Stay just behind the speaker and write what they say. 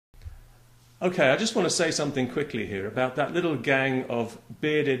Okay, I just want to say something quickly here about that little gang of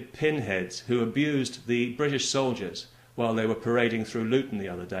bearded pinheads who abused the British soldiers while they were parading through Luton the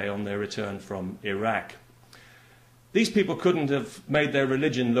other day on their return from Iraq. These people couldn't have made their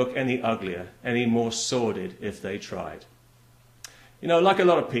religion look any uglier, any more sordid if they tried. You know, like a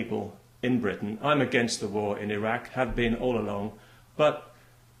lot of people in Britain, I'm against the war in Iraq, have been all along, but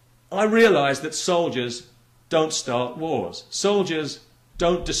I realise that soldiers don't start wars. Soldiers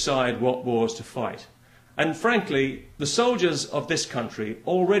don't decide what wars to fight. And frankly, the soldiers of this country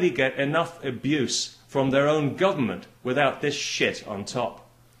already get enough abuse from their own government without this shit on top.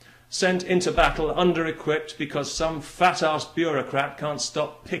 Sent into battle under-equipped because some fat-ass bureaucrat can't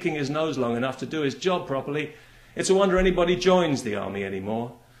stop picking his nose long enough to do his job properly. It's a wonder anybody joins the army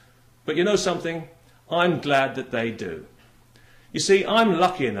anymore. But you know something? I'm glad that they do. You see, I'm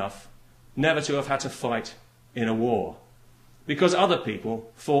lucky enough never to have had to fight in a war, because other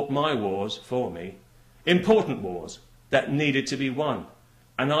people fought my wars for me, important wars that needed to be won,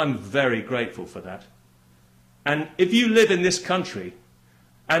 and I'm very grateful for that. And if you live in this country,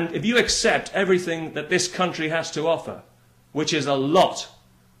 and if you accept everything that this country has to offer, which is a lot,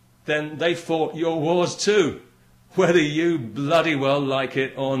 then they fought your wars too, whether you bloody well like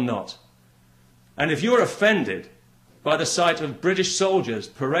it or not. And if you're offended by the sight of British soldiers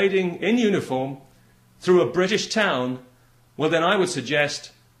parading in uniform through a British town, well then I would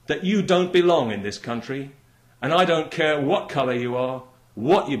suggest that you don't belong in this country, and I don't care what colour you are,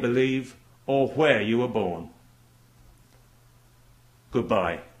 what you believe, or where you were born.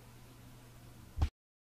 Goodbye.